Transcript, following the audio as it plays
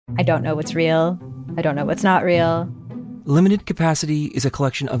I don't know what's real. I don't know what's not real. Limited Capacity is a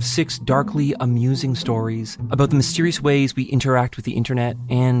collection of 6 darkly amusing stories about the mysterious ways we interact with the internet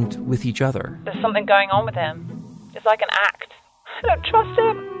and with each other. There's something going on with him. It's like an act. I don't trust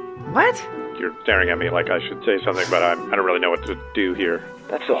him. What? You're staring at me like I should say something, but I don't really know what to do here.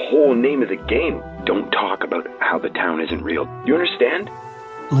 That's the whole name of the game. Don't talk about how the town isn't real. You understand?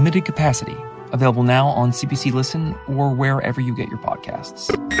 Limited Capacity. Available now on CBC Listen or wherever you get your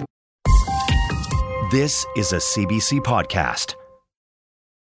podcasts. This is a CBC podcast.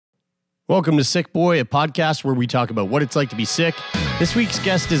 Welcome to Sick Boy, a podcast where we talk about what it's like to be sick. This week's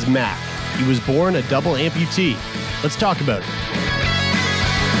guest is Mack. He was born a double amputee. Let's talk about it.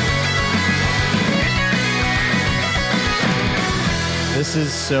 This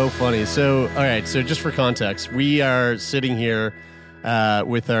is so funny. So, all right, so just for context, we are sitting here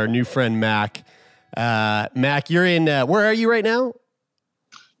with our new friend Mack. Mack, you're in, where are you right now?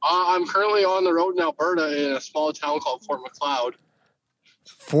 I'm currently on the road in Alberta in a small town called Fort Macleod.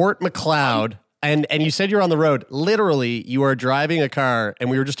 Fort Macleod. And you said you're on the road. Literally, you are driving a car, and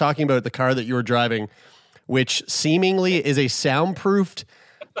we were just talking about the car that you were driving, which seemingly is a soundproofed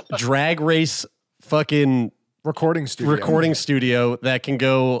drag race fucking recording studio that can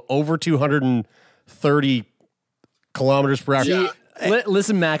go over 230 kilometers per hour. Yeah.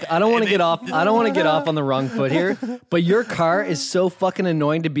 Listen, Mac, I don't want to get off on the wrong foot here, but your car is so fucking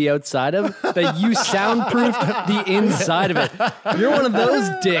annoying to be outside of that you soundproofed the inside of it. You're one of those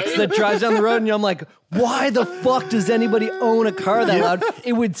dicks that drives down the road and I'm like, why the fuck does anybody own a car that loud?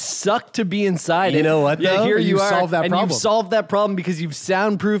 It would suck to be inside. You know what, though? Yeah, here you are, solved that and problem. you've solved that problem because you've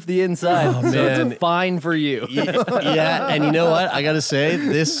soundproofed the inside. Oh, so man. it's fine for you. Yeah, and you know what? I got to say,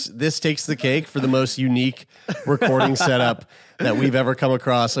 this takes the cake for the most unique recording setup that we've ever come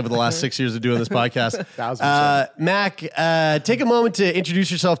across over the last 6 years of doing this podcast. 1,000%. Mack, take a moment to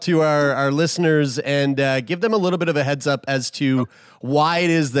introduce yourself to our listeners and give them a little bit of a heads up as to why it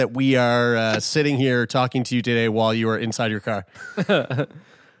is that we are sitting here talking to you today while you are inside your car.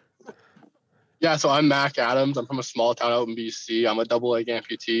 Yeah, so I'm Mack Adams. I'm from a small town out in BC. I'm a double leg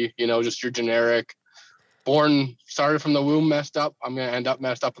amputee, just your generic started from the womb messed up. I'm going to end up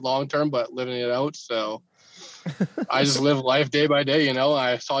messed up long term, but living it out. So I just live life day by day,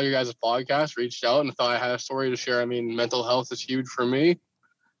 I saw you guys' podcast, reached out and thought I had a story to share. I mean, mental health is huge for me.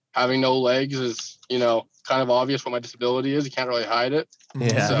 Having no legs is, kind of obvious what my disability is. You can't really hide it.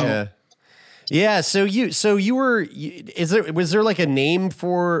 Yeah. So was there like a name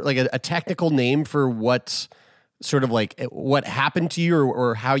for like a technical name for what sort of like what happened to you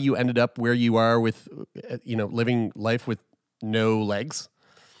or how you ended up where you are with, living life with no legs?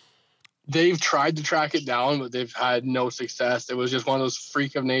 They've tried to track it down, but they've had no success. It was just one of those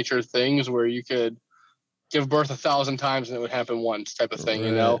freak of nature things where you could give birth 1,000 times and it would happen once type of thing,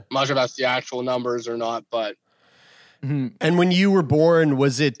 I'm not sure if that's the actual numbers or not, but. And when you were born,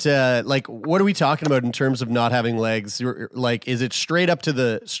 was it like, what are we talking about in terms of not having legs? Like, is it straight up to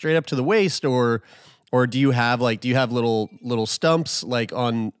the waist or do you have little stumps like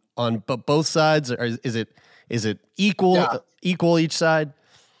on both sides? Or is it equal each side?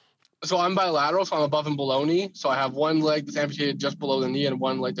 So I'm bilateral, so I'm above and below knee. So I have one leg that's amputated just below the knee and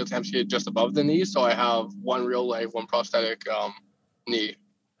one leg that's amputated just above the knee. So I have one real leg, one prosthetic knee.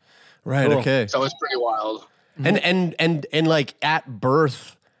 Right. Cool. Okay. So it's pretty wild. And like at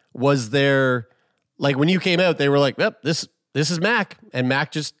birth, was there like when you came out, they were like, "Yep, this is Mack, and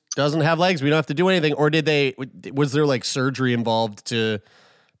Mack just doesn't have legs. We don't have to do anything." Or was there like surgery involved to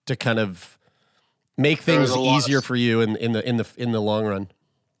kind of make things easier for you in the long run?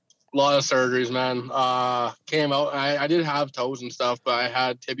 A lot of surgeries, man. Came out. I did have toes and stuff, but I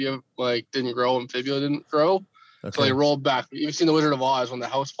had tibia didn't grow and fibula didn't grow. Okay. So they rolled back. You've seen The Wizard of Oz when the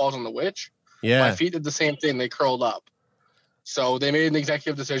house falls on the witch. Yeah. My feet did the same thing. They curled up. So they made an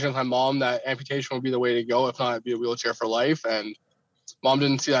executive decision with my mom that amputation would be the way to go. If not, it'd be a wheelchair for life. And mom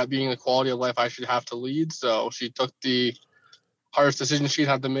didn't see that being the quality of life I should have to lead. So she took the hardest decision she'd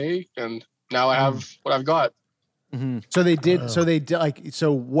had to make. And now I have what I've got. Mm-hmm.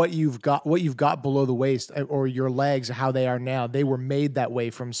 So what you've got below the waist or your legs, how they are now, they were made that way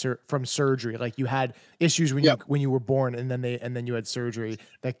from surgery. Like you had issues when you were born and then you had surgery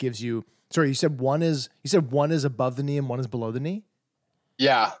that gives you, sorry, you said one is above the knee and one is below the knee?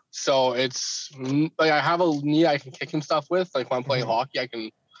 Yeah. So it's like I have a knee I can kick and stuff with. Like when I'm playing hockey, I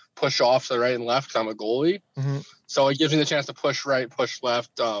can push off to the right and left because I'm a goalie. Mm-hmm. So it gives me the chance to push right, push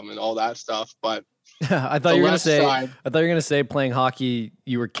left, and all that stuff. But I thought you were gonna say playing hockey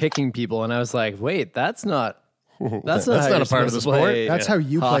you were kicking people, and I was like, wait, that's not That's not how a part of the sport. That's how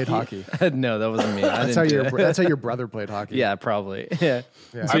you played hockey. No, that wasn't me. That's how your brother played hockey. Yeah, probably. Yeah.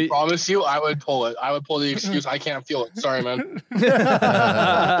 I promise you, I would pull it. I would pull the excuse, I can't feel it. Sorry, man. Promise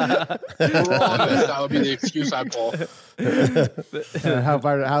that would be the excuse I pull.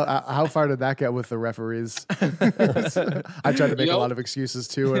 How far did that get with the referees? I tried to make a lot of excuses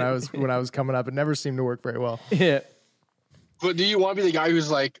too when I was coming up. It never seemed to work very well. Yeah. But do you want to be the guy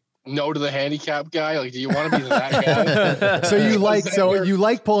who's like no to the handicap guy? Like, do you want to be that guy? So you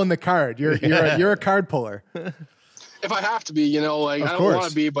like pulling the card. You're a card puller. If I have to be, like, Of I don't course. want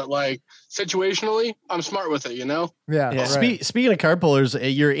to be, but like situationally, I'm smart with it, Yeah. Speaking of card pullers,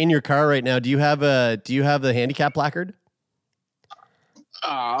 you're in your car right now. Do you have the handicap placard?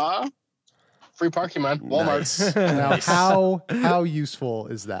 Free parking, man. Walmart. Now, how useful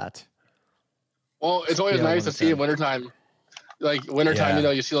is that? Well, it's always nice to see in wintertime. Like wintertime, Yeah.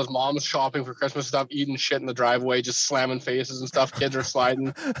 You see those moms shopping for Christmas stuff, eating shit in the driveway, just slamming faces and stuff. Kids are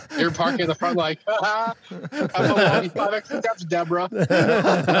sliding. You're parking in the front like, I'm a 5 extra steps, Deborah.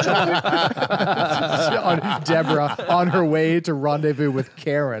 Deborah on her way to rendezvous with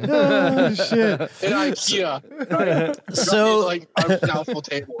Karen. Oh shit! In IKEA. So like mouthful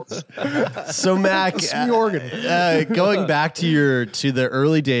tables. So Mack, going back to the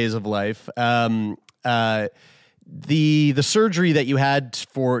early days of life, the surgery that you had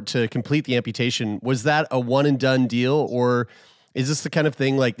to complete the amputation, was that a one and done deal, or is this the kind of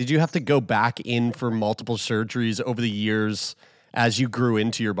thing like, did you have to go back in for multiple surgeries over the years as you grew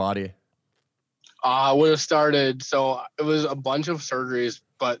into your body? I would have started. So it was a bunch of surgeries,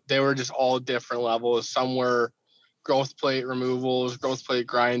 but they were just all different levels. Some were growth plate removals, growth plate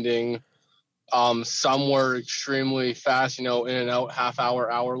grinding. Some were extremely fast, in and out, half hour,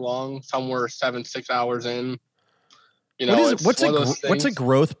 hour long. Some were 6 hours in. What's a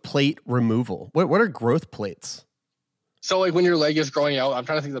growth plate removal? What are growth plates? So like when your leg is growing out, I'm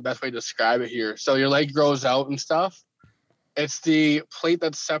trying to think of the best way to describe it here. So your leg grows out and stuff. It's the plate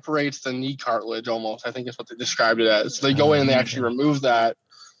that separates the knee cartilage almost. I think that's what they described it as. So they go in and they actually remove that.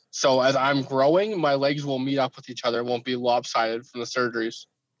 So as I'm growing, my legs will meet up with each other. It won't be lopsided from the surgeries.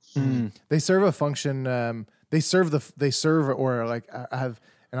 They serve a function.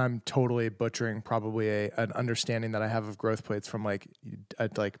 And I'm totally butchering probably an understanding that I have of growth plates from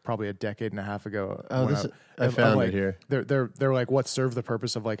probably a decade and a half ago. I found it here. They're like what serve the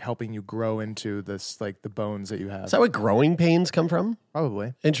purpose of like helping you grow into this, like the bones that you have. Is that what growing pains come from?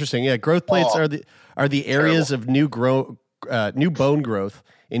 Probably. Interesting. Yeah, growth plates are the areas of new bone growth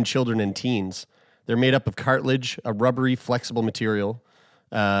in children and teens. They're made up of cartilage, a rubbery, flexible material.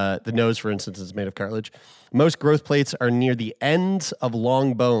 The nose, for instance, is made of cartilage. Most growth plates are near the ends of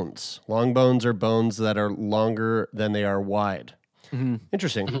long bones. Long bones are bones that are longer than they are wide. Mm-hmm.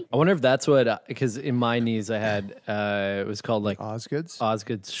 Interesting. I wonder if that's what, because in my knees I had, it was called like Osgood's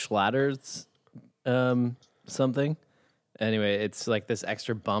Schlatters, something. Anyway, it's like this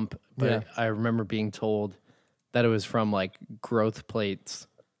extra bump, but I remember being told that it was from like growth plates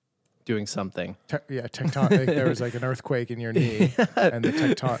doing something. Tectonic. There was like an earthquake in your knee, and the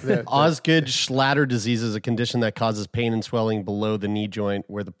tectonic. Osgood-Schlatter disease is a condition that causes pain and swelling below the knee joint,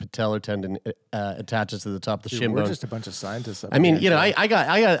 where the patellar tendon attaches to the top of the shin bone. We're just a bunch of scientists. I mean, I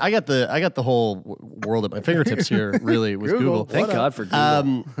got the whole world at my fingertips here. Really, with Google. Thank God for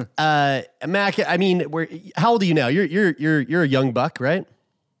Google. Mack, I mean, how old are you now? You're a young buck, right?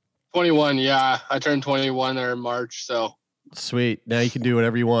 21. Yeah, I turned 21 there in March. So. Sweet. Now you can do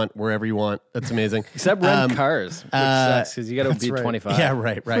whatever you want, wherever you want. That's amazing. Except rent cars, which sucks because you got to be 25. Yeah,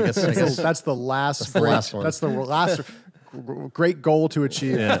 right. I guess that's the last. Last one. That's the last great goal to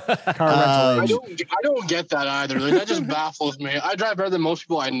achieve. Yeah. Car rental. I don't get that either. Like, that just baffles me. I drive better than most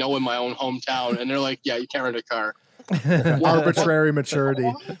people I know in my own hometown, and they're like, "Yeah, you can't rent a car." Arbitrary maturity.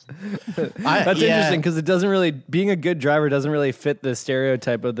 That's interesting because it doesn't really, being a good driver doesn't really fit the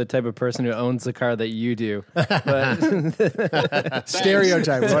stereotype of the type of person who owns the car that you do. But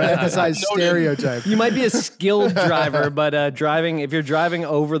stereotype. I want to emphasize stereotype. You might be a skilled driver, but if you're driving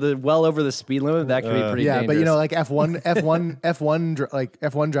over the speed limit, that can be pretty dangerous. But like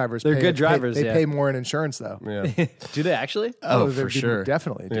F1 drivers, they're good drivers. They pay more in insurance though. Yeah. Do they actually? Oh, for sure.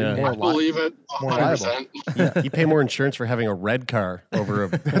 Definitely. Yeah. I believe it. 100%. Yeah. You pay more insurance for having a red car over a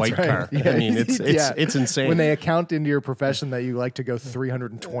white car. Yeah. I mean, it's insane. When they account into your profession that you like to go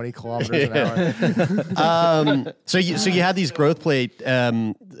 320 kilometers an hour. So you had these growth plate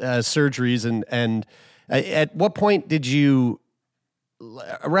surgeries, and at what point did you?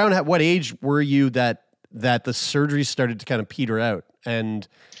 Around at what age were you that the surgery started to kind of peter out, and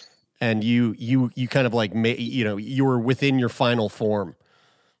you kind of like you were within your final form?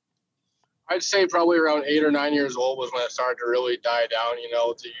 I'd say probably around 8 or 9 years old was when it started to really die down.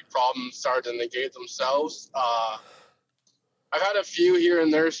 The problems started to negate themselves. I've had a few here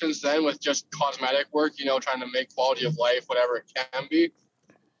and there since then with just cosmetic work, trying to make quality of life, whatever it can be.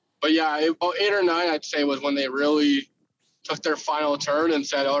 But yeah, about 8 or 9, I'd say, was when they really took their final turn and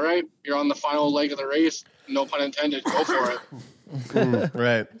said, all right, you're on the final leg of the race. No pun intended. Go for it.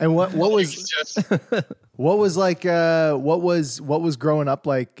 Right. And what was growing up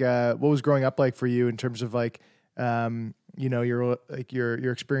like? What was growing up like for you in terms of like, your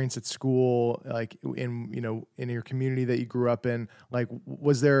experience at school, like in your community that you grew up in? Like,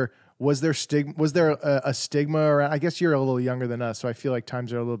 was there a stigma around? I guess you're a little younger than us, so I feel like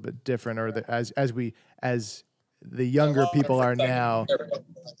times are a little bit different. Or as the younger people are now,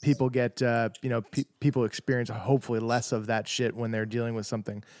 people get people experience hopefully less of that shit when they're dealing with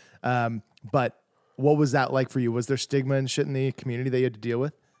something. But what was that like for you? Was there stigma and shit in the community that you had to deal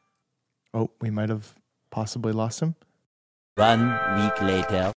with? Oh, we might have possibly lost him. 1 week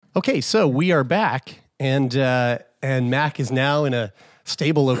later. Okay, so we are back, and Mack is now in a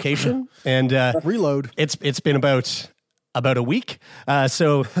stable location, and reload. It's been about a week.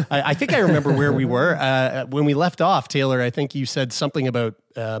 So I think I remember where we were when we left off. Taylor, I think you said something about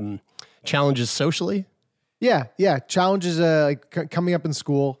challenges socially. Yeah, challenges like coming up in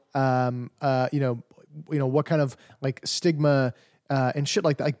school. What kind of like stigma and shit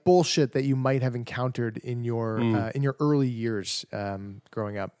like that, like bullshit that you might have encountered in your early years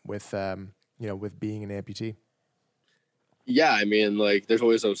growing up with with being an amputee. Yeah, I mean, like, there's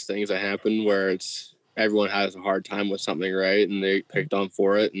always those things that happen where everyone has a hard time with something, right? And they picked on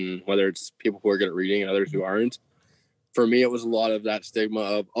for it, and whether it's people who are good at reading and others who aren't. For me, it was a lot of that stigma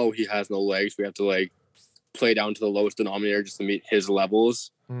of, oh, he has no legs. We have to like play down to the lowest denominator just to meet his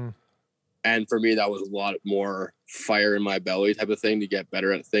levels. And for me, that was a lot more fire in my belly type of thing to get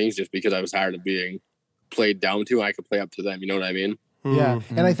better at things, just because I was tired of being played down to. And I could play up to them. You know what I mean? Yeah.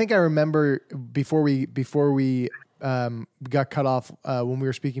 And I think I remember before we got cut off when we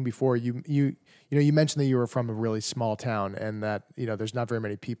were speaking before, you mentioned that you were from a really small town and that there's not very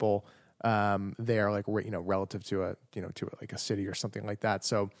many people there, like relative to a like a city or something like that.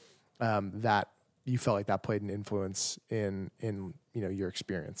 So that you felt like that played an influence in your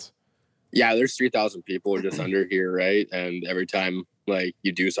experience. Yeah, there's 3,000 people just under here, right? And every time like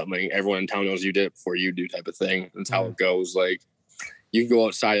you do something, everyone in town knows you did it before you do, type of thing. That's how it goes. Like, you can go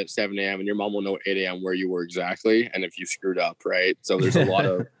outside at 7 a.m. and your mom will know at 8 a.m. where you were exactly, and if you screwed up, right? So there's a lot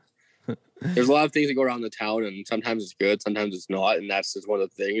of things that go around the town, and sometimes it's good, sometimes it's not, and that's just one of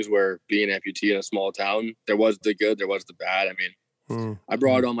the things where being an amputee in a small town, there was the good, there was the bad. I mean, I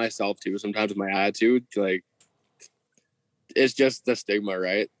brought it on myself too. Sometimes with my attitude, like, it's just the stigma,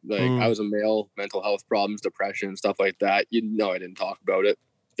 right? Like, I was a male, mental health problems, depression, stuff like that. I didn't talk about it.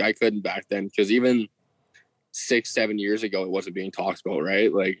 I couldn't back then, because even 6-7 years ago, it wasn't being talked about,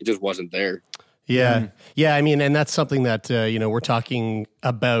 right? Like, it just wasn't there. Yeah. Yeah. I mean, and that's something that, we're talking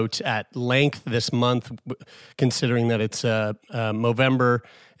about at length this month, considering that it's Movember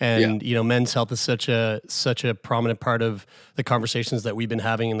and, men's health is such a prominent part of the conversations that we've been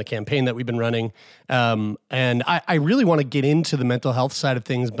having in the campaign that we've been running. And I really want to get into the mental health side of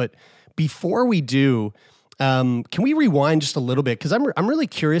things, but before we do, can we rewind just a little bit? Cause I'm really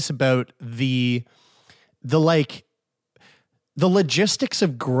curious about the logistics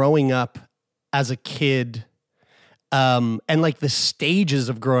of growing up as a kid, and like the stages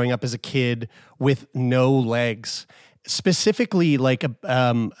of growing up as a kid with no legs, specifically like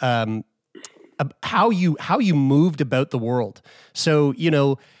how you moved about the world. So,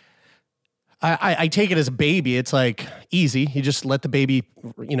 I take it as a baby, it's like easy. You just let the baby,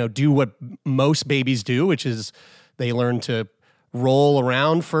 do what most babies do, which is they learn to roll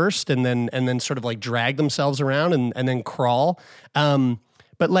around first and then sort of like drag themselves around and then crawl.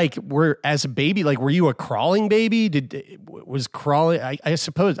 But like, as a baby, like, were you a crawling baby? Was crawling? I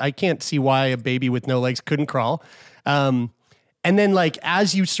suppose I can't see why a baby with no legs couldn't crawl. And then like,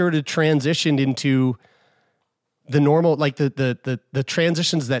 as you sort of transitioned into the normal, like the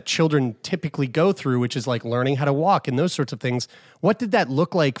transitions that children typically go through, which is like learning how to walk and those sorts of things. What did that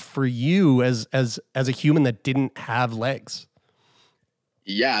look like for you as a human that didn't have legs?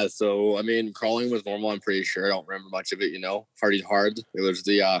 Yeah, so I mean, crawling was normal. I'm pretty sure. I don't remember much of it. Partied hard. It was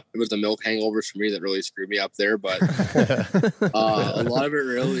the milk hangovers for me that really screwed me up there. But a lot of it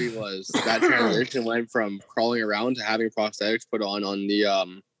really was that transition went from crawling around to having prosthetics put on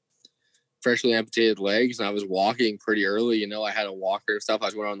the freshly amputated legs, and I was walking pretty early. I had a walker and stuff. I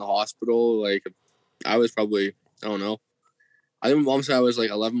was going around the hospital. Like, I was probably, I don't know. I think my mom said I was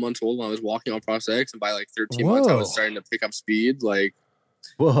like 11 months old when I was walking on prosthetics, and by like 13 months, I was starting to pick up speed. Like,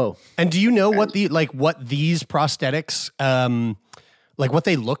 Whoa. And do you know what these prosthetics, like what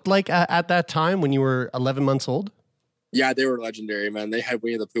they looked like at that time when you were 11 months old? Yeah, they were legendary, man. They had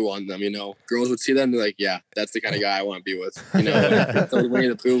Winnie the Pooh on them, you know. Girls would see them and be like, yeah, that's the kind of guy I want to be with. You know, Winnie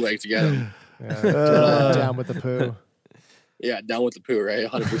the Pooh legs to get him. Down with the poo. Yeah, down with the poo, right?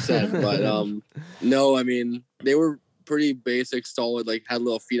 100%. But no, I mean, they were pretty basic, solid, like had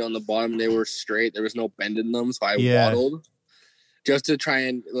little feet on the bottom. They were straight. There was no bend in them. So I waddled just to try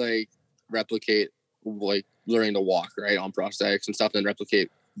and like replicate like learning to walk, right, on prosthetics and stuff, and replicate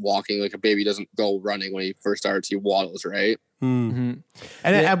walking. Like a baby doesn't go running when he first starts, he waddles, right? Mm-hmm.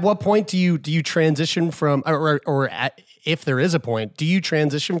 And at what point do you transition from, or if there is a point, do you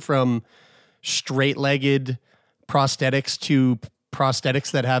transition from straight-legged prosthetics to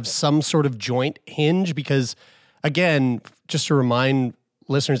prosthetics that have some sort of joint hinge? Because again, just to remind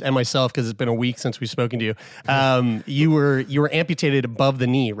listeners and myself, because it's been a week since we've spoken to you, you were amputated above the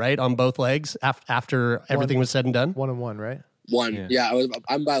knee, right, on both legs after everything was said and done. 1 and 1, right? One, yeah.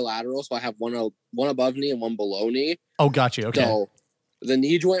 I'm bilateral, so I have one above knee and one below knee. Oh, gotcha. Okay. So the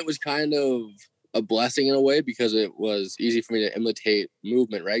knee joint was kind of a blessing in a way because it was easy for me to imitate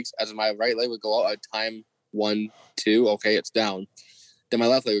movement, right? As my right leg would go out, I'd time 1, 2, okay, it's down. Then my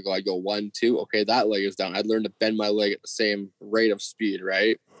left leg would go, I'd go 1, 2, okay, that leg is down. I'd learn to bend my leg at the same rate of speed,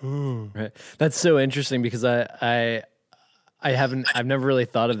 right? Right. That's so interesting because I've never really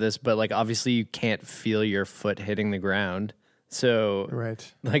thought of this, but like obviously you can't feel your foot hitting the ground. So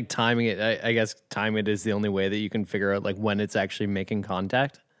like timing it, I guess time it is the only way that you can figure out like when it's actually making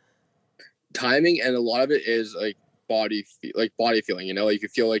contact. Timing, and a lot of it is like body feeling, you know, like you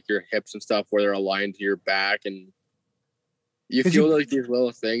feel like your hips and stuff where they're aligned to your back, and you feel like these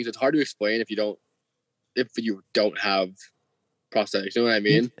little things. It's hard to explain if you don't have prosthetics. You know what I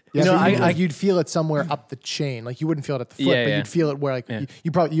mean? Yeah, you'd feel it somewhere up the chain. Like you wouldn't feel it at the foot, but you'd feel it where like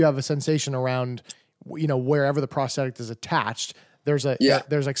you have a sensation around, you know, wherever the prosthetic is attached. There's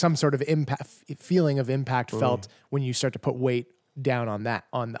there's like some sort of feeling of impact felt when you start to put weight down on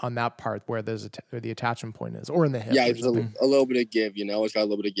that part where there's where the attachment point is, or in the hip. Yeah, it's a little bit of give, you know. It's got a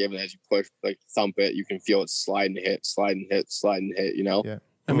little bit of give, and as you push, like thump it, you can feel it slide and hit, you know. Yeah.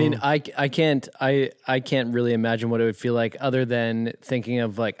 I mean, I can't really imagine what it would feel like other than thinking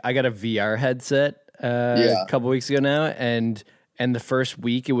of like I got a VR headset a couple weeks ago now, and the first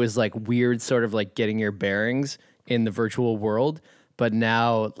week it was like weird, sort of like getting your bearings in the virtual world. But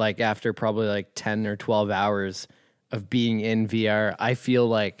now, like after probably like 10 or 12 hours of being in VR, I feel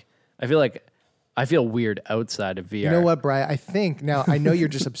weird outside of VR. You know what, Brian? I think now I know you're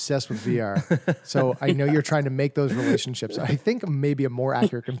just obsessed with VR. So I know you're trying to make those relationships. I think maybe a more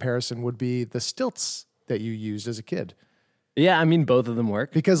accurate comparison would be the stilts that you used as a kid. Yeah, I mean both of them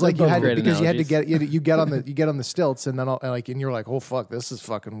work because like you had to get on the stilts, and then and you're like, oh fuck, this is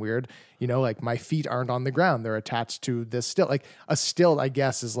fucking weird. You know, like my feet aren't on the ground; they're attached to this stilt. Like a stilt, I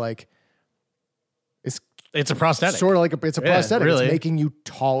guess, is like it's a prosthetic, sort of like it's a prosthetic. Really. It's making you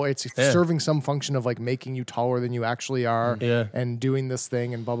tall. It's serving some function of like making you taller than you actually are, and doing this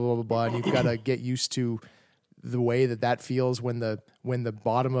thing and blah blah blah blah blah. And you've got to get used to the way that feels when the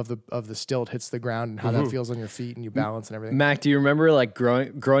bottom of the stilt hits the ground, and how that feels on your feet, and you balance and everything. Mac, do you remember like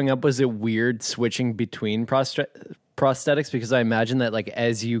growing up? Was it weird switching between prosthetics? Because I imagine that like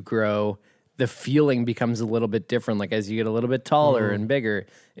as you grow, the feeling becomes a little bit different. Like as you get a little bit taller and bigger,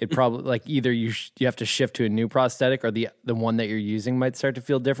 it probably like either you have to shift to a new prosthetic, or the one that you're using might start to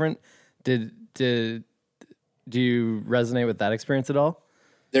feel different. Do you resonate with that experience at all?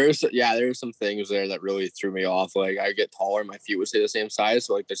 There are some things there that really threw me off. Like I get taller, my feet would stay the same size.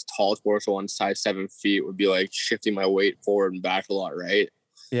 So like this tall torso on size 7 feet would be like shifting my weight forward and back a lot, right?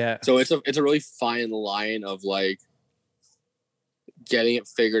 Yeah. So it's a really fine line of like getting it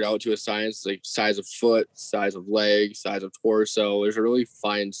figured out to a science, like size of foot, size of leg, size of torso. There's a really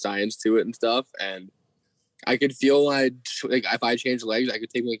fine science to it and stuff. And I could feel like if I changed legs, I could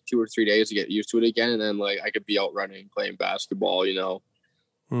take me like 2 or 3 days to get used to it again, and then like I could be out running, playing basketball, you know.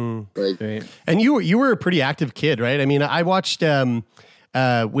 Like, and you were a pretty active kid, right? I mean, I watched when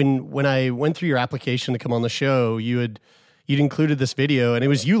I went through your application to come on the show, you'd included this video, and it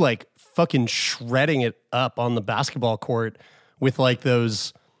was you like fucking shredding it up on the basketball court with like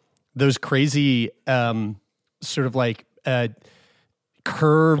those crazy sort of like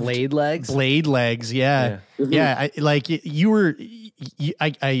curved blade legs. Yeah. I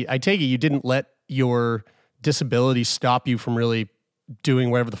take it you didn't let your disability stop you from really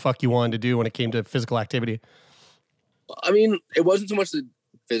doing whatever the fuck you wanted to do when it came to physical activity. I mean, it wasn't so much the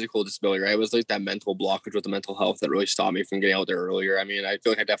physical disability, right? It was like that mental blockage with the mental health that really stopped me from getting out there earlier. I mean, I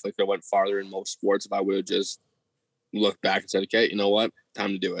feel like I definitely could have went farther in most sports if I would have just looked back and said, okay, you know what?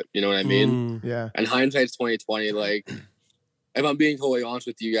 time to do it. You know what I mean? Yeah. And hindsight's 2020. Like, if I'm being totally honest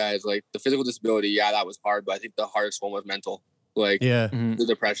with you guys, like the physical disability, yeah, that was hard, but I think the hardest one was mental. Like, the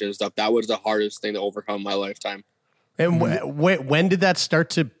depression and stuff. That was the hardest thing to overcome in my lifetime. And when did that start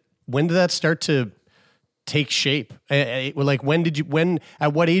to take shape? Like,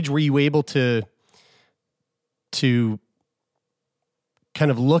 at what age were you able to kind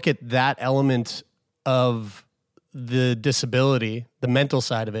of look at that element of the disability, the mental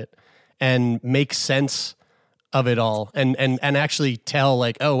side of it, and make sense of it all, and actually tell,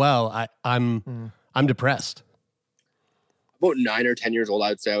 like, oh wow, I'm depressed? About 9 or 10 years old,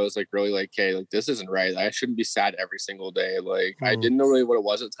 I'd say I was like really like, okay, like this isn't right. I shouldn't be sad every single day. Like I didn't know really what it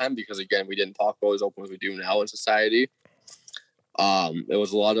was at the time because again, we didn't talk about as open as we do now in society. It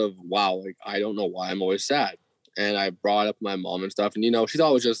was a lot of, wow, like I don't know why I'm always sad. And I brought up my mom and stuff, and you know, she's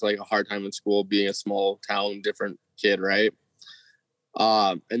always just like a hard time in school, being a small town, different kid, right?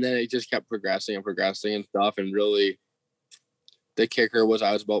 And then it just kept progressing and stuff. And really the kicker was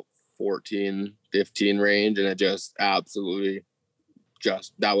I was about 14, 15 range, and it just absolutely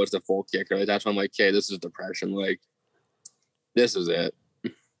that was the full kicker. Like that's when I'm like, okay, this is depression. Like this is it.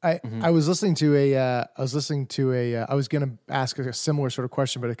 I was listening to I was going to ask a similar sort of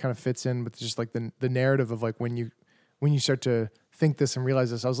question, but it kind of fits in with just like the narrative of like when you start to think this and realize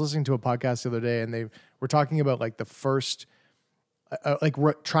this. I was listening to a podcast the other day, and they were talking about like the first,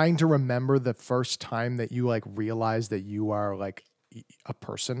 trying to remember the first time that you like realize that you are like a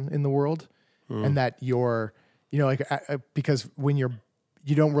person in the world, and that you're, you know, like because when you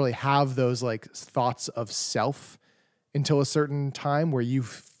don't really have those like thoughts of self until a certain time where you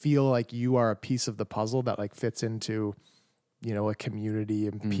feel like you are a piece of the puzzle that like fits into, you know, a community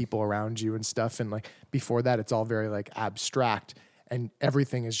and people around you and stuff. And like before that, it's all very like abstract, and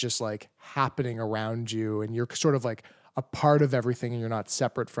everything is just like happening around you, and you're sort of like a part of everything, and you're not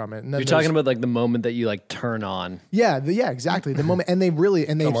separate from it. And then you're talking about like the moment that you like turn on. Yeah, exactly. The moment, and they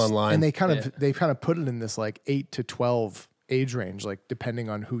kind of put it in this like 8 to 12 age range, like depending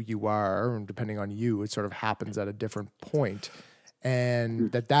on who you are and depending on you, it sort of happens at a different point.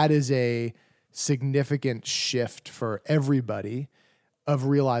 And that is a significant shift for everybody of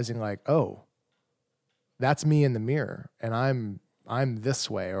realizing like, oh, that's me in the mirror, and I'm this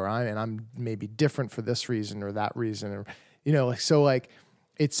way, or I'm maybe different for this reason or that reason, or, you know, like, so like,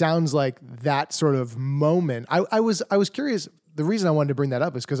 it sounds like that sort of moment. I was curious. The reason I wanted to bring that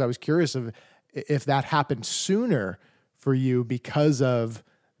up is because I was curious if that happened sooner for you because of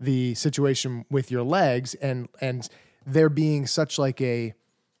the situation with your legs and there being such like a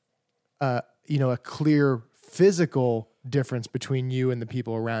clear physical difference between you and the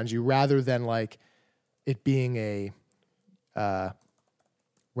people around you, rather than it being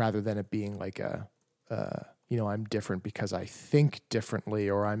I'm different because I think differently,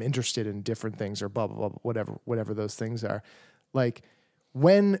 or I'm interested in different things, or blah, blah, blah, whatever those things are. Like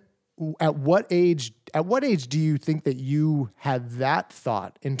at what age do you think that you had that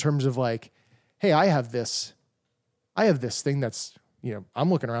thought in terms of like, hey, I have this thing that's, you know, I'm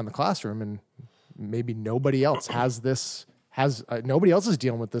looking around the classroom and maybe nobody else nobody else is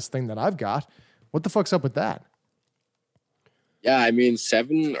dealing with this thing that I've got. What the fuck's up with that? Yeah, I mean,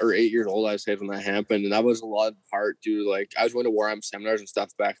 7 or 8 years old, I'd say, when that happened. And that was a lot of part due to, like, I was going to Warham seminars and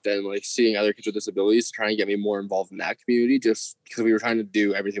stuff back then, like, seeing other kids with disabilities to try and get me more involved in that community, just because we were trying to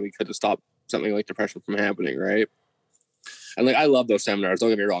do everything we could to stop something like depression from happening, right? And, like, I love those seminars. Don't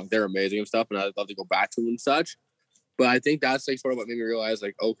get me wrong. They're amazing and stuff, and I'd love to go back to them and such. But I think that's, like, sort of what made me realize,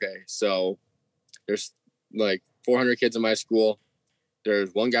 like, okay, so there's, like, 400 kids in my school.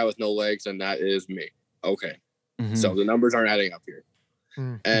 There's one guy with no legs, and that is me. Okay. So the numbers aren't adding up here.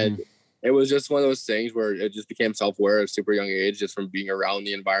 And it was just one of those things where it just became self-aware at a super young age, just from being around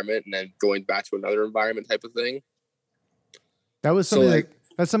the environment and then going back to another environment type of thing. That was something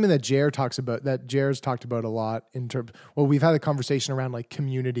that's something that Jer talks about, that Jer's talked about a lot in terms, well, we've had a conversation around like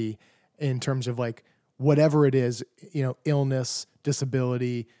community in terms of like whatever it is, you know, illness,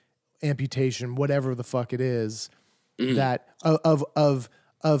 disability, amputation, whatever the fuck it is, that of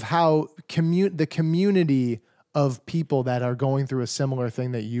how the community of people that are going through a similar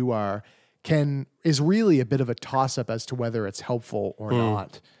thing that you are is really a bit of a toss up as to whether it's helpful or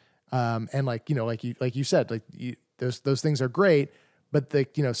not. And like, you know, like you said, like those things are great, but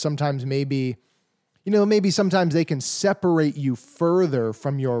sometimes sometimes they can separate you further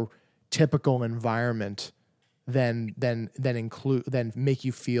from your typical environment than make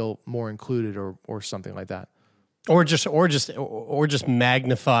you feel more included or something like that. Or just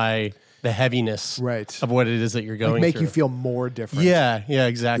magnify the heaviness of what it is that you're going make through. You feel more different. Yeah,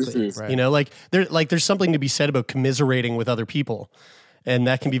 exactly. Right. You know, like there's something to be said about commiserating with other people. and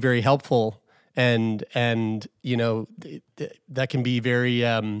that can be very helpful, and you know, that can be very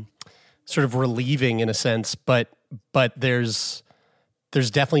sort of relieving in a sense, but there's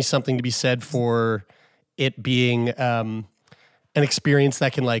definitely something to be said for it being an experience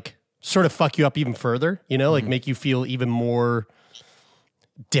that can like sort of fuck you up even further, you know, like make you feel even more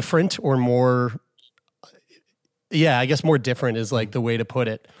different or more, I guess more different is like the way to put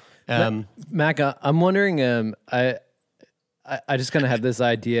it. Mack, I'm wondering, I just kind of have this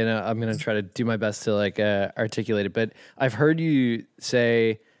idea, and I'm going to try to do my best to like articulate it, but I've heard you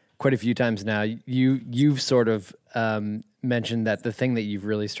say quite a few times now, you've sort of mentioned that the thing that you've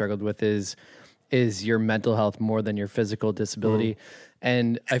really struggled with is your mental health more than your physical disability.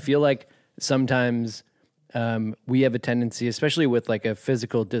 And I feel like sometimes we have a tendency, especially with like a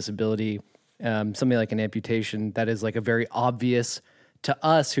physical disability, something like an amputation, that is like a very obvious to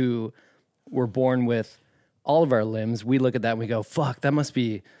us who were born with all of our limbs. We look at that and we go, fuck, that must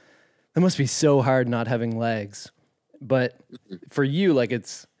be so hard not having legs. But for you, like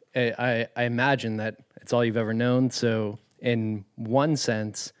I imagine that it's all you've ever known. So in one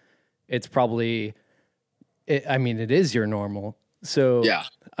sense, it's probably, it is your normal. So yeah.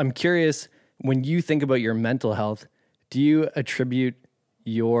 I'm curious, when you think about your mental health, do you attribute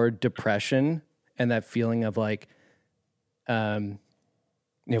your depression and that feeling of like,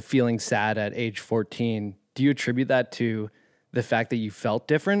 feeling sad at age 14, do you attribute that to the fact that you felt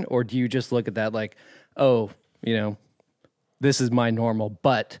different? Or do you just look at that like, oh, this is my normal,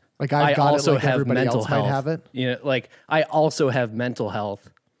 but like I also like have mental health. Might have it. Like I also have mental health,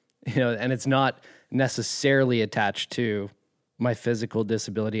 and it's not necessarily attached to my physical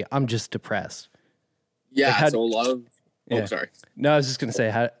disability. I'm just depressed. Yeah. Like so a lot of, sorry. No, I was just going to say,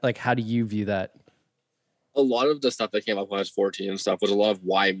 how do you view that? A lot of the stuff that came up when I was 14 and stuff was a lot of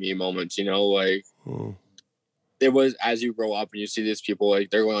why me moments, it was as you grow up and you see these people, like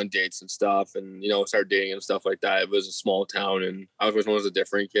they're going on dates and stuff and, start dating and stuff like that. It was a small town and I was one of the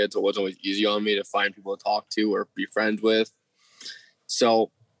different kids. So it wasn't always easy on me to find people to talk to or be friends with.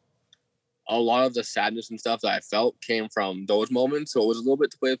 So a lot of the sadness and stuff that I felt came from those moments. So it was a little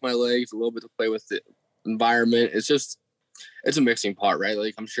bit to play with my legs, a little bit to play with the environment. It's a mixing pot, right?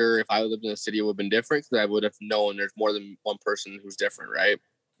 Like I'm sure if I lived in a city, it would have been different because I would have known there's more than one person who's different, right?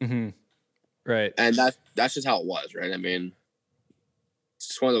 Mm-hmm. Right. And that's just how it was, right? I mean, it's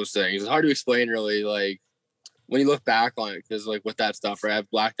just one of those things. It's hard to explain really, like when you look back on it, because like with that stuff, right,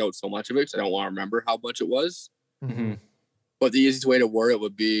 I've blacked out so much of it because I don't want to remember how much it was. Mm-hmm. But the easiest way to word it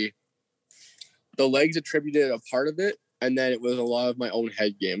would be the legs attributed a part of it, and then it was a lot of my own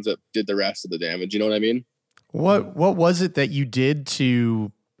head games that did the rest of the damage. You know what I mean? What was it that you did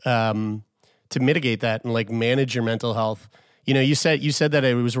to mitigate that and like manage your mental health? You said that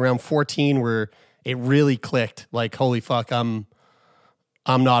it was around 14 where it really clicked. Like, holy fuck, I'm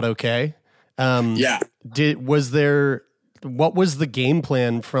not okay. Yeah. What was the game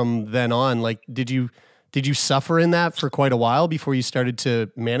plan from then on? Like, did you suffer in that for quite a while before you started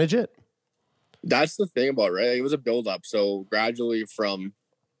to manage it? That's the thing about it, right? It was a build up. So gradually from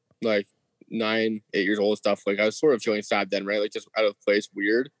like 9, 8 years old stuff, like I was sort of feeling sad then, right? Like just out of place,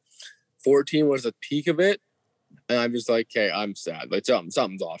 weird. 14 was the peak of it. And I'm just like, okay, I'm sad. Like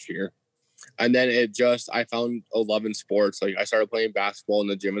something's off here. And then I found a love in sports. Like I started playing basketball in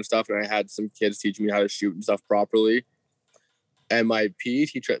the gym and stuff. And I had some kids teaching me how to shoot and stuff properly. And my PE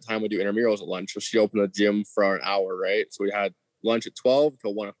teacher at the time would do intramurals at lunch. So she opened the gym for an hour, right? So we had lunch at 12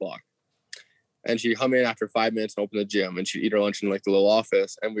 till 1 o'clock. And she'd come in after 5 minutes and open the gym. And she'd eat her lunch in like the little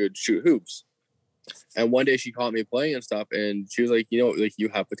office. And we would shoot hoops. And one day she caught me playing and stuff, and she was like, like you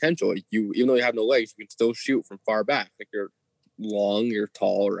have potential. Like even though you have no legs, you can still shoot from far back. Like you're long, you're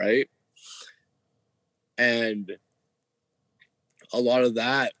tall, right? And a lot of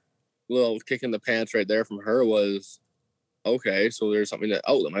that little kick in the pants right there from her was, okay, so there's something to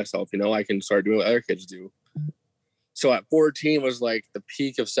outlet myself. I can start doing what other kids do. So at 14 was like the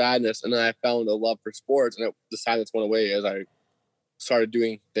peak of sadness, and then I found a love for sports, and the sadness went away as I started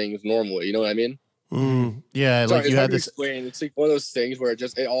doing things normally. You know what I mean? Yeah, sorry, like you had this. Explain. It's like one of those things where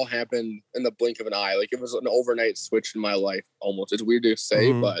it all happened in the blink of an eye. Like it was an overnight switch in my life. Almost, it's weird to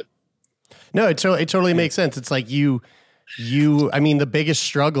say, but no, it totally makes sense. It's like you. I mean, the biggest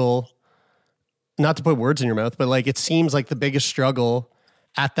struggle. Not to put words in your mouth, but like it seems like the biggest struggle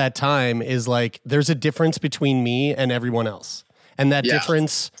at that time is like there's a difference between me and everyone else, and that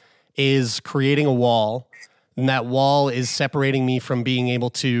difference is creating a wall, and that wall is separating me from being able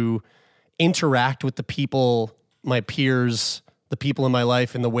to interact with the people, my peers, the people in my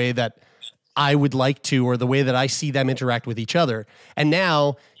life in the way that I would like to, or the way that I see them interact with each other. And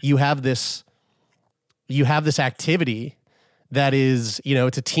now you have this activity that is,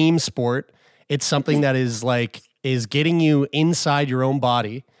 it's a team sport. It's something that is getting you inside your own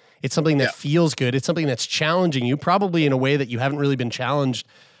body. It's something that feels good. It's something that's challenging you, probably in a way that you haven't really been challenged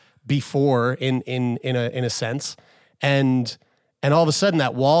before in a sense. And all of a sudden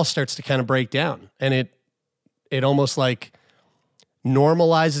that wall starts to kind of break down, and it almost like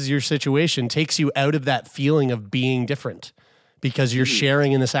normalizes your situation, takes you out of that feeling of being different because you're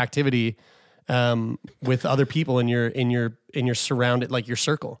sharing in this activity with other people in your surrounded, like your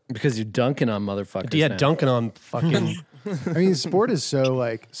circle. Because you're dunking on motherfuckers. Yeah, now. dunking on fucking. I mean, sport is so.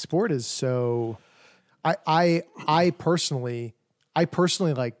 I personally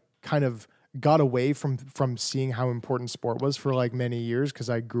like kind of got away from seeing how important sport was for like many years because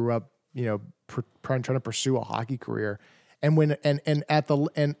I grew up, trying to pursue a hockey career. And when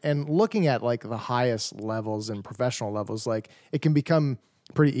and looking at like the highest levels and professional levels, like it can become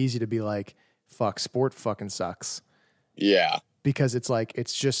pretty easy to be like, fuck, sport fucking sucks. Yeah. Because it's like,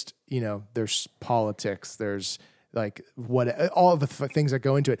 it's just, there's politics, there's like all of the things that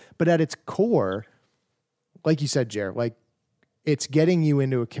go into it. But at its core, like you said, Jer, like it's getting you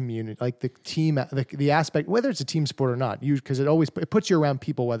into a community, like the team, the aspect, whether it's a team sport or not, because it puts you around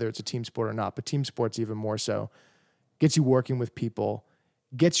people, whether it's a team sport or not, but team sports even more so. Gets you working with people,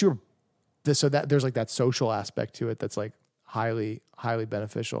 so that there's like that social aspect to it that's like highly, highly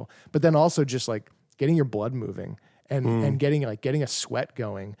beneficial. But then also just like getting your blood moving and getting a sweat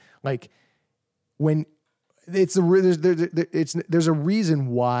going. Like when there's a reason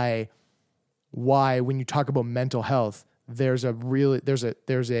why when you talk about mental health, one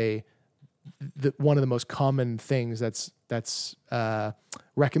of the most common things that's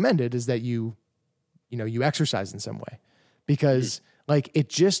recommended is that you exercise in some way, because like it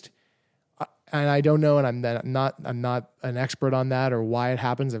just, and I don't know, and I'm not an expert on that or why it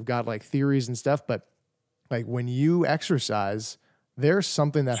happens. I've got like theories and stuff, but like when you exercise, there's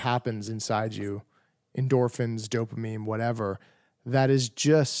something that happens inside you, endorphins, dopamine, whatever, that is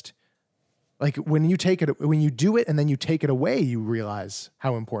just like when you do it and then you take it away, you realize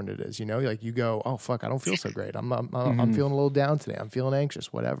how important it is. Like you go, oh fuck, I don't feel so great. I'm feeling a little down today. I'm feeling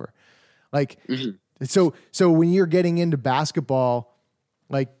anxious, whatever. Like, so when you're getting into basketball,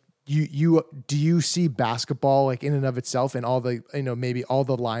 like do you see basketball like in and of itself and all the, maybe all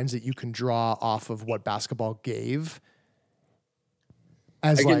the lines that you can draw off of what basketball gave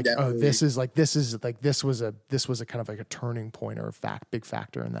as like, oh, this was a kind of like a turning point or big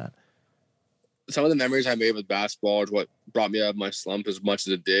factor in that. Some of the memories I made with basketball is what brought me out of my slump as much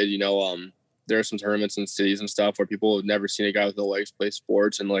as it did. There are some tournaments in cities and stuff where people have never seen a guy with no legs play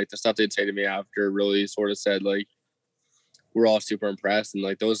sports, and like the stuff they'd say to me after really sort of said like we're all super impressed, and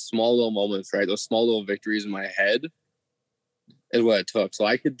like those small little moments, right? Those small little victories in my head is what it took. So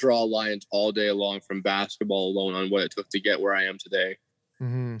I could draw lines all day long from basketball alone on what it took to get where I am today.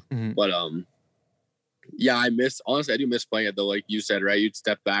 But yeah, I do miss playing it though. Like you said, right? You'd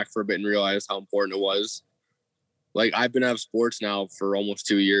step back for a bit and realize how important it was. Like I've been out of sports now for almost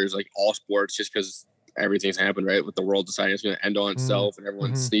 2 years, like all sports, just because everything's happened, right? With the world deciding it's going to end on itself and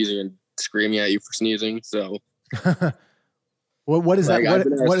everyone's sneezing and screaming at you for sneezing. So what is like, that?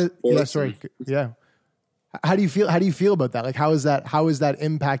 What is, yeah, sorry. Yeah. How do you feel about that? Like, how has that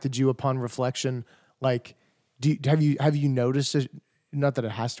impacted you upon reflection? Like, have you noticed it? Not that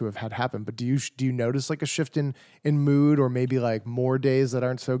it has to have happened, but do you notice like a shift in mood, or maybe like more days that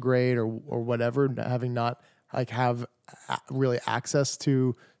aren't so great or whatever, having not like have really access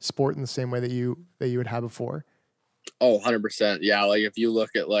to sport in the same way that you would have before? Oh, 100%. Yeah. Like if you were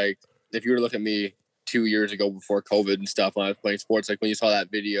to look at me 2 years ago before COVID and stuff, when I was playing sports, like when you saw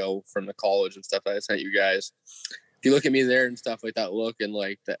that video from the college and stuff that I sent you guys, if you look at me there and stuff like that look and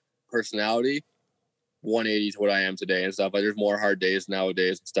like that personality, 180 to what I am today and stuff. Like there's more hard days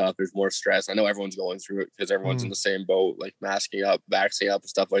nowadays and stuff. There's more stress. I know everyone's going through it because everyone's in the same boat, like masking up, vaxxing up and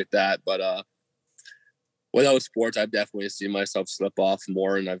stuff like that. But without sports, I've definitely seen myself slip off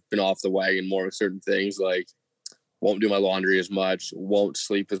more, and I've been off the wagon more with certain things, like won't do my laundry as much, won't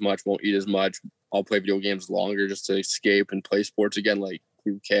sleep as much, won't eat as much. I'll play video games longer just to escape and play sports again, like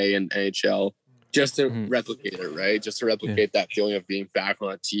UK and NHL. Just to replicate it, right? Just to replicate that feeling of being back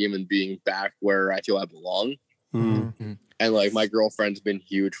on a team and being back where I feel I belong. And like my girlfriend's been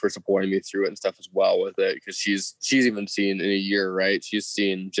huge for supporting me through it and stuff as well with it, because she's even seen in a year, right? She's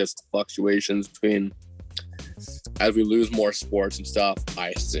seen just fluctuations between as we lose more sports and stuff.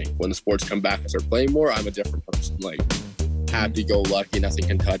 I think when the sports come back and start playing more, I'm a different person. Like happy-go-lucky, nothing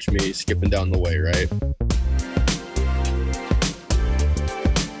can touch me, skipping down the way, right?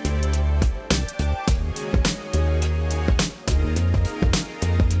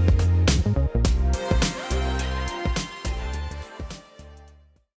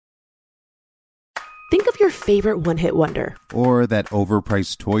 Think of your favorite one-hit wonder. Or that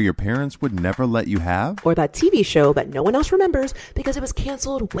overpriced toy your parents would never let you have. Or that TV show that no one else remembers because it was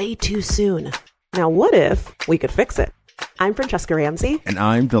canceled way too soon. Now what if we could fix it? I'm Francesca Ramsey. And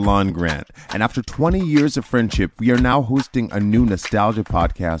I'm DeLon Grant. And after 20 years of friendship, we are now hosting a new nostalgia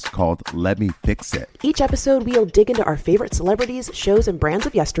podcast called Let Me Fix It. Each episode, we'll dig into our favorite celebrities, shows, and brands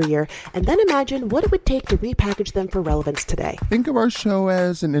of yesteryear, and then imagine what it would take to repackage them for relevance today. Think of our show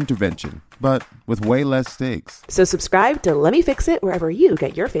as an intervention, but with way less stakes. So subscribe to Let Me Fix It wherever you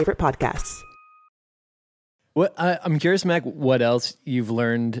get your favorite podcasts. I'm curious, Mac, what else you've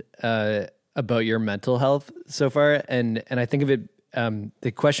learned about your mental health so far, and I think of it.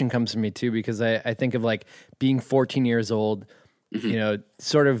 The question comes to me too because I think of like being 14 years old, you know,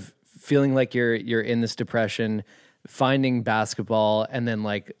 sort of feeling like you're in this depression, finding basketball, and then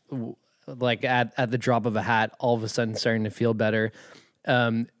like at the drop of a hat, all of a sudden starting to feel better.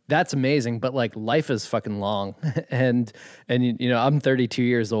 That's amazing, but like life is fucking long, and you know I'm 32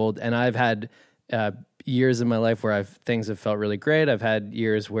 years old, and I've had years in my life where things have felt really great. I've had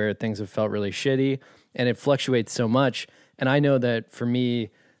years where things have felt really shitty, and it fluctuates so much. And I know that for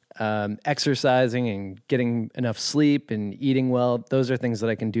me, exercising and getting enough sleep and eating well, those are things that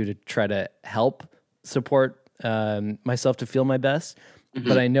I can do to try to help support myself to feel my best.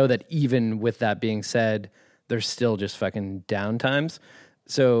 But I know that even with that being said, there's still just fucking down times.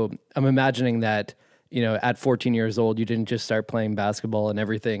 So I'm imagining that, you know, at 14 years old, you didn't just start playing basketball and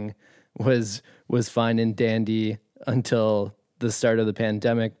everything was fine and dandy until the start of the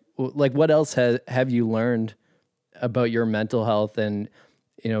pandemic. Like, what else have you learned about your mental health and,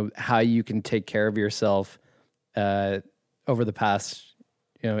 you know, how you can take care of yourself over the past,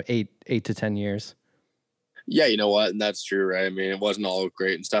 you know, 8 to 10 years? Yeah, you know what? And that's true, right? I mean, it wasn't all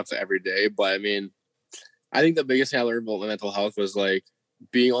great and stuff every day, but I mean, I think the biggest thing I learned about my mental health was like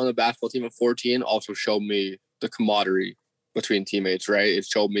being on the basketball team at 14 also showed me the camaraderie between teammates, right? It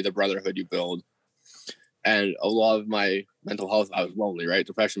showed me the brotherhood you build. And a lot of my mental health, I was lonely, right?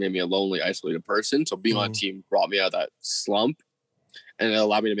 Depression made me a lonely, isolated person. So being on a team brought me out of that slump, and it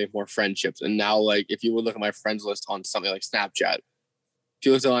allowed me to make more friendships. And now, like, if you would look at my friends list on something like Snapchat, if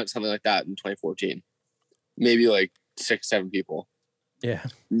you looked at something like that in 2014, maybe like 6-7 people. Yeah.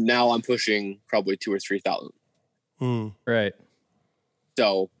 Now I'm pushing probably 2,000 or 3,000. Right.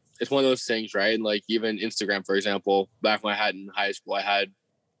 So it's one of those things, right? And like even Instagram, for example, back when I had in high school, I had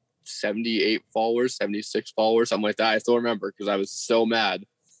 78 followers, 76 followers, something like that. I still remember because I was so mad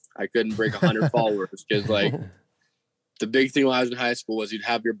I couldn't break 100 followers because like the big thing when I was in high school was you'd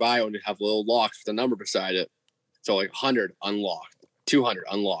have your bio and you'd have little locks with a number beside it. So like 100 unlocked, 200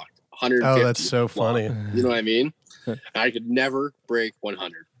 unlocked, 150. Oh, that's so funny. You know what I mean? And I could never break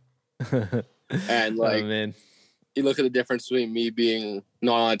 100. And like, you look at the difference between me being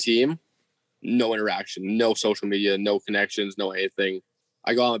not on a team, no interaction, no social media, no connections, no anything.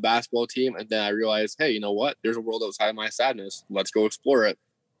 I got on a basketball team, and then I realized, hey, you know what? There's a world outside my sadness. Let's go explore it.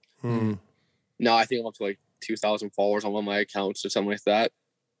 Now I think I'm up to like 2,000 followers on one of my accounts or something like that.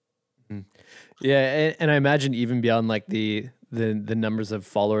 Yeah, and I imagine even beyond like the numbers of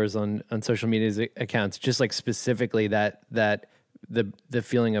followers on social media accounts, just like specifically that the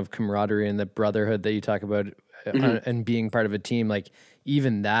feeling of camaraderie and the brotherhood that you talk about and being part of a team, like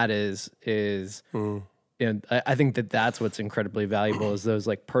even that is you know, I think that's what's incredibly valuable is those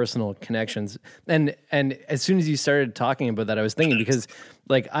like personal connections. And as soon as you started talking about that, I was thinking, because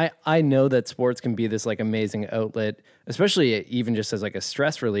like I know that sports can be this like amazing outlet, especially even just as like a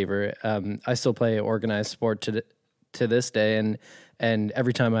stress reliever. I still play organized sport to this day, and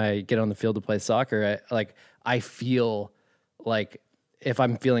every time I get on the field to play soccer, I feel like if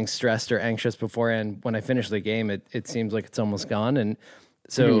I'm feeling stressed or anxious beforehand, when I finish the game, it seems like it's almost gone. And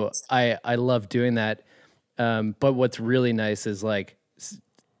so I love doing that. But what's really nice is like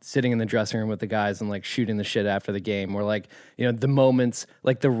sitting in the dressing room with the guys and like shooting the shit after the game, or like, you know, the moments,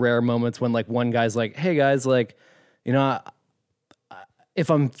 like the rare moments when like one guy's like, hey guys, like, you know, if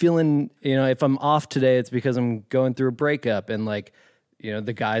I'm feeling, you know, if I'm off today, it's because I'm going through a breakup, and like, you know,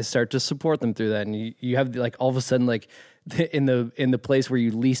 the guys start to support them through that. And you have like all of a sudden, like in the place where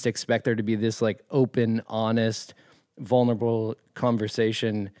you least expect there to be this like open, honest, vulnerable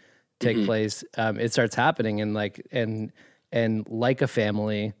conversation take place, it starts happening, and like and like a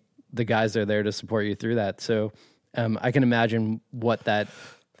family, the guys are there to support you through that. So I can imagine what that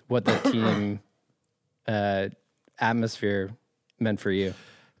team atmosphere meant for you.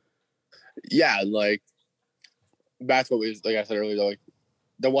 Yeah, like basketball is, like I said earlier, like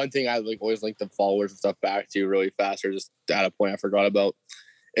the one thing I like always link the followers and stuff back to really fast, or just at a point I forgot about.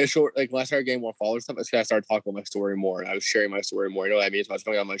 It's short, like when I started getting more followers stuff, I started talking about my story more, and I was sharing my story more. You know what I mean? So I was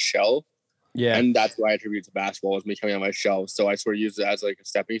coming on my shell. Yeah. And that's why I attribute to basketball was me coming on my show. So I sort of used it as like a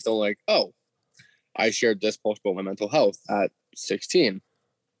stepping stone, like, oh, I shared this post about my mental health at 16.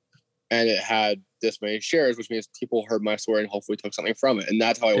 And it had this many shares, which means people heard my story and hopefully took something from it. And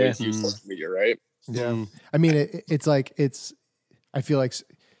that's how I always use social media, right? Yeah. I mean, I feel like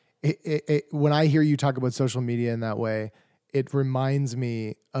when I hear you talk about social media in that way, it reminds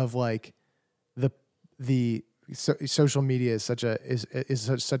me of like social media is such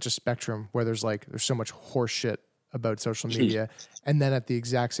a spectrum where there's so much horse shit about social media. And then at the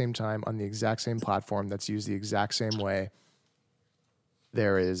exact same time on the exact same platform that's used the exact same way,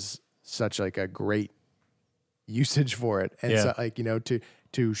 there is such like a great usage for it. And so like,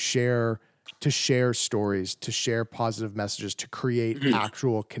 to share stories, to share positive messages, to create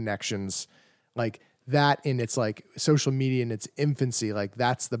actual connections, like that in its like social media in its infancy, like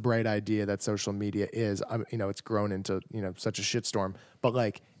that's the bright idea that social media is. It's grown into, such a shitstorm, but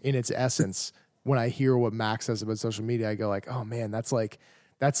like in its essence, when I hear what Mack says about social media, I go like, oh man, that's like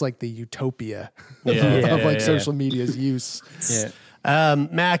the utopia of social media's use. Yeah.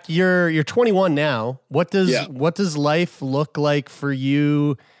 Mack, you're 21 now. What does life look like for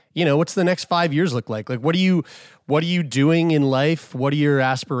you? What's the next 5 years look like? Like, what are you doing in life? What are your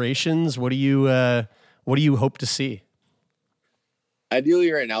aspirations? What do you hope to see?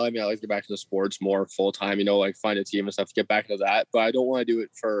 Ideally right now, I mean, I like to get back into sports more full time, like find a team and stuff to get back into that. But I don't want to do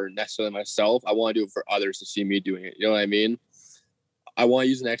it for necessarily myself. I want to do it for others to see me doing it. You know what I mean? I want to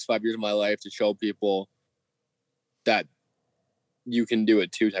use the next 5 years of my life to show people that you can do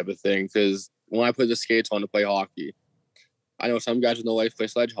it too, type of thing. Because when I put the skates on to play hockey, I know some guys with no legs play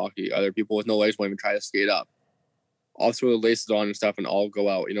sledge hockey. Other people with no legs won't even try to skate up. I'll throw the laces on and stuff and I'll go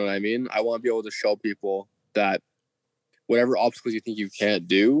out. You know what I mean? I want to be able to show people that whatever obstacles you think you can't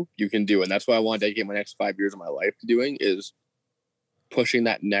do, you can do. And that's what I want to dedicate my next 5 years of my life to doing, is pushing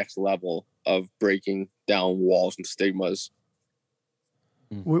that next level of breaking down walls and stigmas.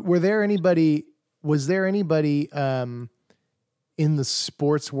 Was there anybody in the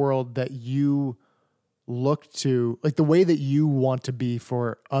sports world that you looked to, like the way that you want to be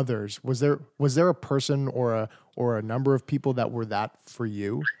for others? Was there a person or a number of people that were that for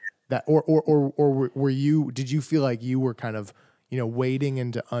you? That or were you? Did you feel like you were kind of wading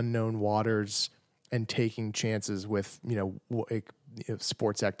into unknown waters and taking chances with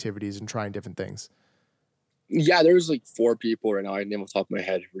sports activities and trying different things? Yeah, there's like 4 people right now I can name off the top of my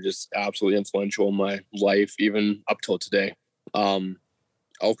head who were just absolutely influential in my life, even up till today. I don't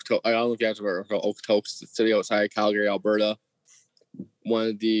know if you guys have heard of Okotoks, city outside Calgary, Alberta. One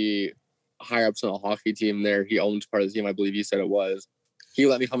of the higher ups on the hockey team there, he owns part of the team, I believe he said it was. He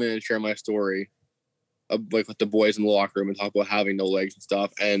let me come in and share my story like with the boys in the locker room and talk about having no legs and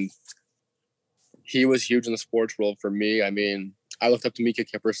stuff. And he was huge in the sports world for me. I mean, I looked up to Mika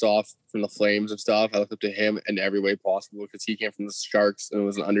Kiprusoff from the Flames and stuff. I looked up to him in every way possible because he came from the Sharks and it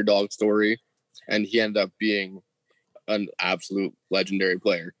was an underdog story. And he ended up being an absolute legendary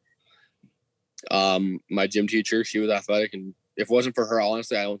player. My gym teacher, she was athletic, and if it wasn't for her,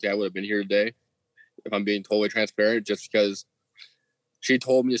 honestly, I don't think I would have been here today, if I'm being totally transparent, just because she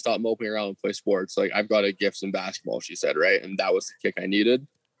told me to stop moping around and play sports. Like, I've got a gift in basketball, she said, right? And that was the kick I needed.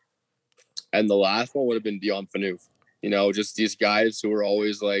 And the last one would have been Dion Phaneuf. Just these guys who were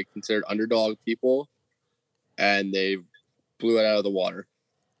always like considered underdog people, and they blew it out of the water.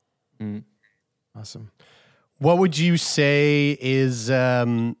 Awesome. What would you say is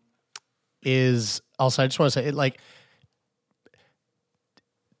also, I just want to say it, like,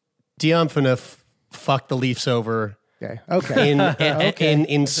 Dion Phaneuf fucked the Leafs over. Okay.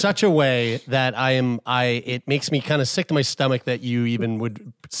 In such a way that it makes me kind of sick to my stomach that you even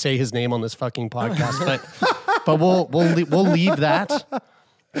would say his name on this fucking podcast. But we'll leave that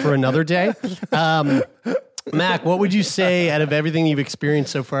for another day. Mack, what would you say out of everything you've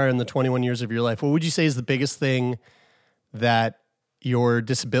experienced so far in the 21 years of your life? What would you say is the biggest thing that your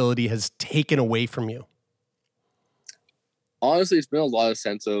disability has taken away from you? Honestly, it's been a lot of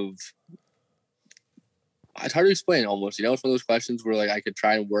sense of, it's hard to explain almost, it's one of those questions where like I could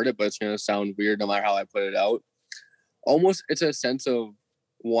try and word it, but it's going to sound weird no matter how I put it out. Almost, it's a sense of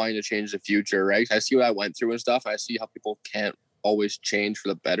wanting to change the future, right? I see what I went through and stuff. I see how people can't always change for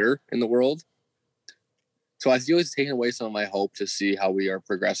the better in the world. So I feel it's taken away some of my hope to see how we are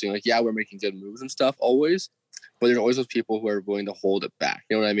progressing. Like, yeah, we're making good moves and stuff always, but there's always those people who are willing to hold it back.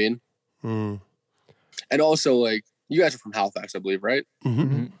 You know what I mean? And also, like, you guys are from Halifax, I believe, right?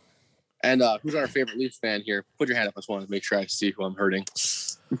 Mm-hmm. And who's our favorite Leafs fan here? Put your hand up. I just want to make sure I see who I'm hurting.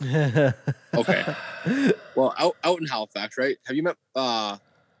 Okay. Well, out in Halifax, right? Have you met, I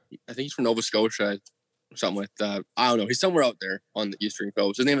think he's from Nova Scotia. something like that. I don't know. He's somewhere out there on the Eastern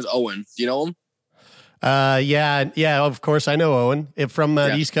Coast. His name is Owen. Do you know him? Yeah. Of course, I know Owen from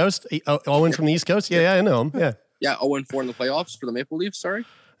the East Coast. Owen from the East Coast. Yeah, I know him. Yeah. Yeah, 0-4 in the playoffs for the Maple Leafs. Sorry.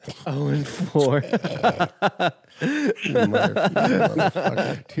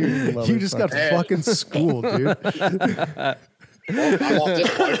 0-4. You just got fucking schooled, dude. I'm off this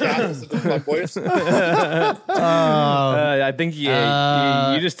podcast. This is my voice. I think you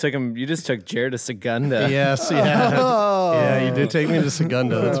just took him. You just took Jared to Segunda. Yes, yeah, you did take me to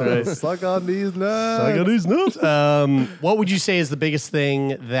Segunda. That's right. Suck on these nuts. Suck on these nuts. What would you say is the biggest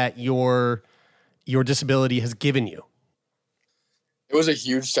thing that your disability has given you? It was a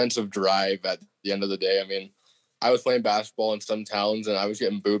huge sense of drive at the end of the day. I mean, I was playing basketball in some towns, and I was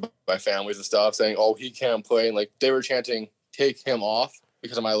getting booed by families and stuff, saying, "Oh, he can't play," and like they were chanting, "Take him off,"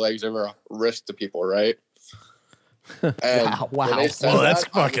 because of my legs. They were a risk to people, right? And wow. That's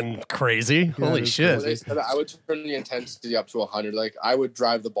fucking crazy. Yeah, Holy shit. When they said that, I would turn the intensity up to 100. Like, I would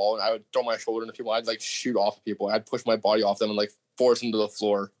drive the ball, and I would throw my shoulder into people. I'd, like, shoot off people. I'd push my body off them and, like, force them to the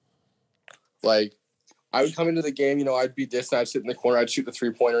floor. Like, I would come into the game, you know, I'd be distant. I'd sit in the corner. I'd shoot the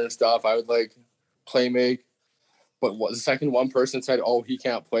three-pointer and stuff. I would, like, play make. But the second one person said, "Oh, he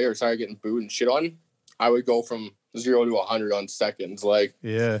can't play," or started getting booed and shit on, I would go from 0 to 100 on seconds. Like,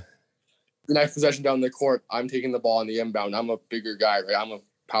 yeah. The next possession down the court, I'm taking the ball on the inbound. I'm a bigger guy, right? I'm a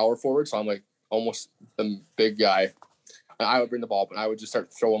power forward, so I'm like almost the big guy. And I would bring the ball up, and I would just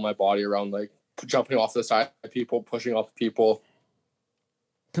start throwing my body around, like jumping off the side of people, pushing off people.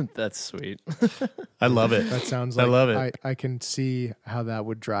 That's sweet. I love it. That sounds like I love it. I can see how that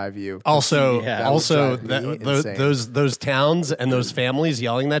would drive you. Also, insane. those towns and those families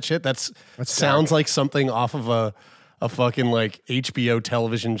yelling that shit. That sounds like something off of a fucking like HBO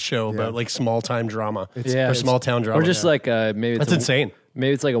television show about like small time drama. Or small town drama. Or just like maybe that's insane.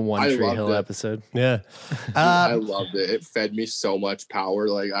 Maybe it's like a One Tree Hill episode. Yeah. I loved it. It fed me so much power.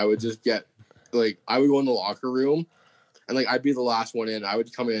 Like, I would just get, like, I would go in the locker room and, like, I'd be the last one in. I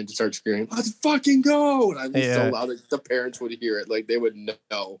would come in and just start screaming, "Let's fucking go!" And I'd be so loud that the parents would hear it. Like, they would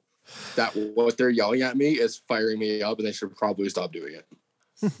know that what they're yelling at me is firing me up, and they should probably stop doing it.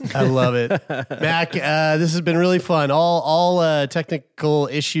 I love it. Mack, this has been really fun. All technical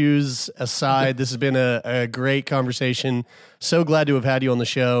issues aside, this has been a great conversation. So glad to have had you on the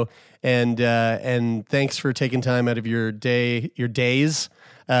show, and thanks for taking time out of your days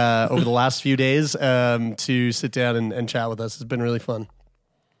over the last few days to sit down and chat with us. It's been really fun.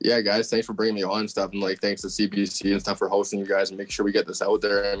 Yeah, guys, thanks for bringing me on and stuff, and like thanks to CBC and stuff for hosting you guys and making sure we get this out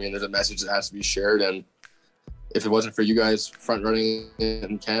there. I mean, there's a message that has to be shared, and if it wasn't for you guys front running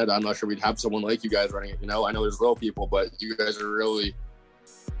in Canada, I'm not sure we'd have someone like you guys running it. You know, I know there's little people, but you guys are really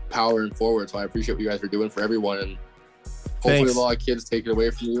powering forward. So I appreciate what you guys are doing for everyone. And hopefully a lot of kids take it away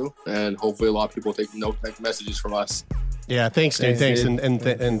from you. And hopefully a lot of people take note messages from us. Yeah, thanks, dude. Thanks.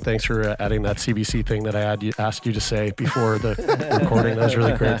 And thanks for adding that CBC thing that I asked you to say before the recording. That was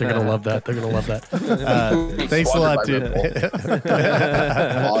really great. They're going to love that. Thanks a lot, dude.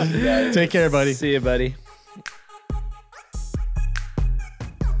 Awesome, take care, buddy. See you, buddy.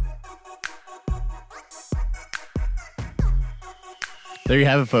 There you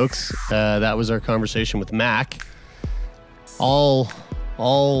have it, folks. That was our conversation with Mack. All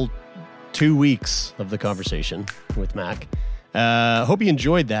 2 weeks of the conversation with Mack. Hope you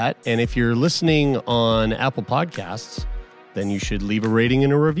enjoyed that. And if you're listening on Apple Podcasts, then you should leave a rating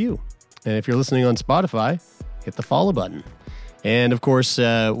and a review. And if you're listening on Spotify, hit the follow button. And of course,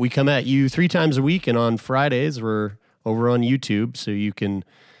 we come at you 3 times a week. And on Fridays, we're over on YouTube. So you can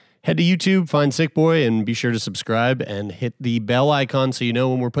head to YouTube, find Sick Boy, and be sure to subscribe and hit the bell icon so you know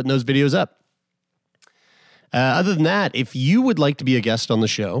when we're putting those videos up. Other than that, if you would like to be a guest on the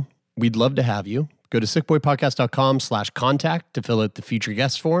show, we'd love to have you. Go to sickboypodcast.com/contact to fill out the future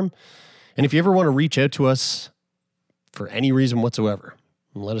guest form. And if you ever want to reach out to us for any reason whatsoever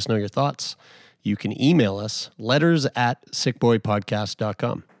and let us know your thoughts, you can email us,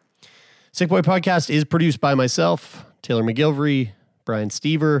 letters@sickboypodcast.com. Sick Boy Podcast is produced by myself, Taylor McGilvery, Brian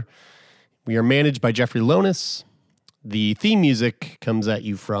Stever. We are managed by Jeffrey Lonis. The theme music comes at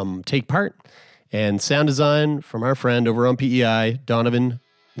you from Take Part, and sound design from our friend over on PEI, Donovan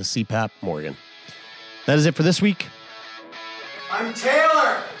the CPAP Morgan. That is it for this week. I'm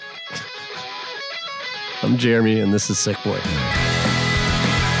Taylor. I'm Jeremy, and this is Sick Boy.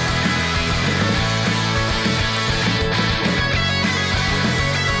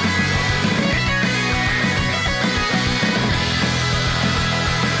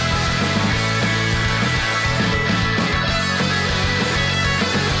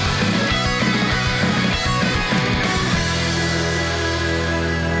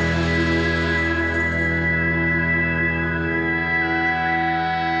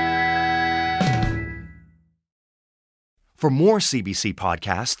 For more CBC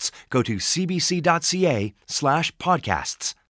podcasts, go to cbc.ca/podcasts.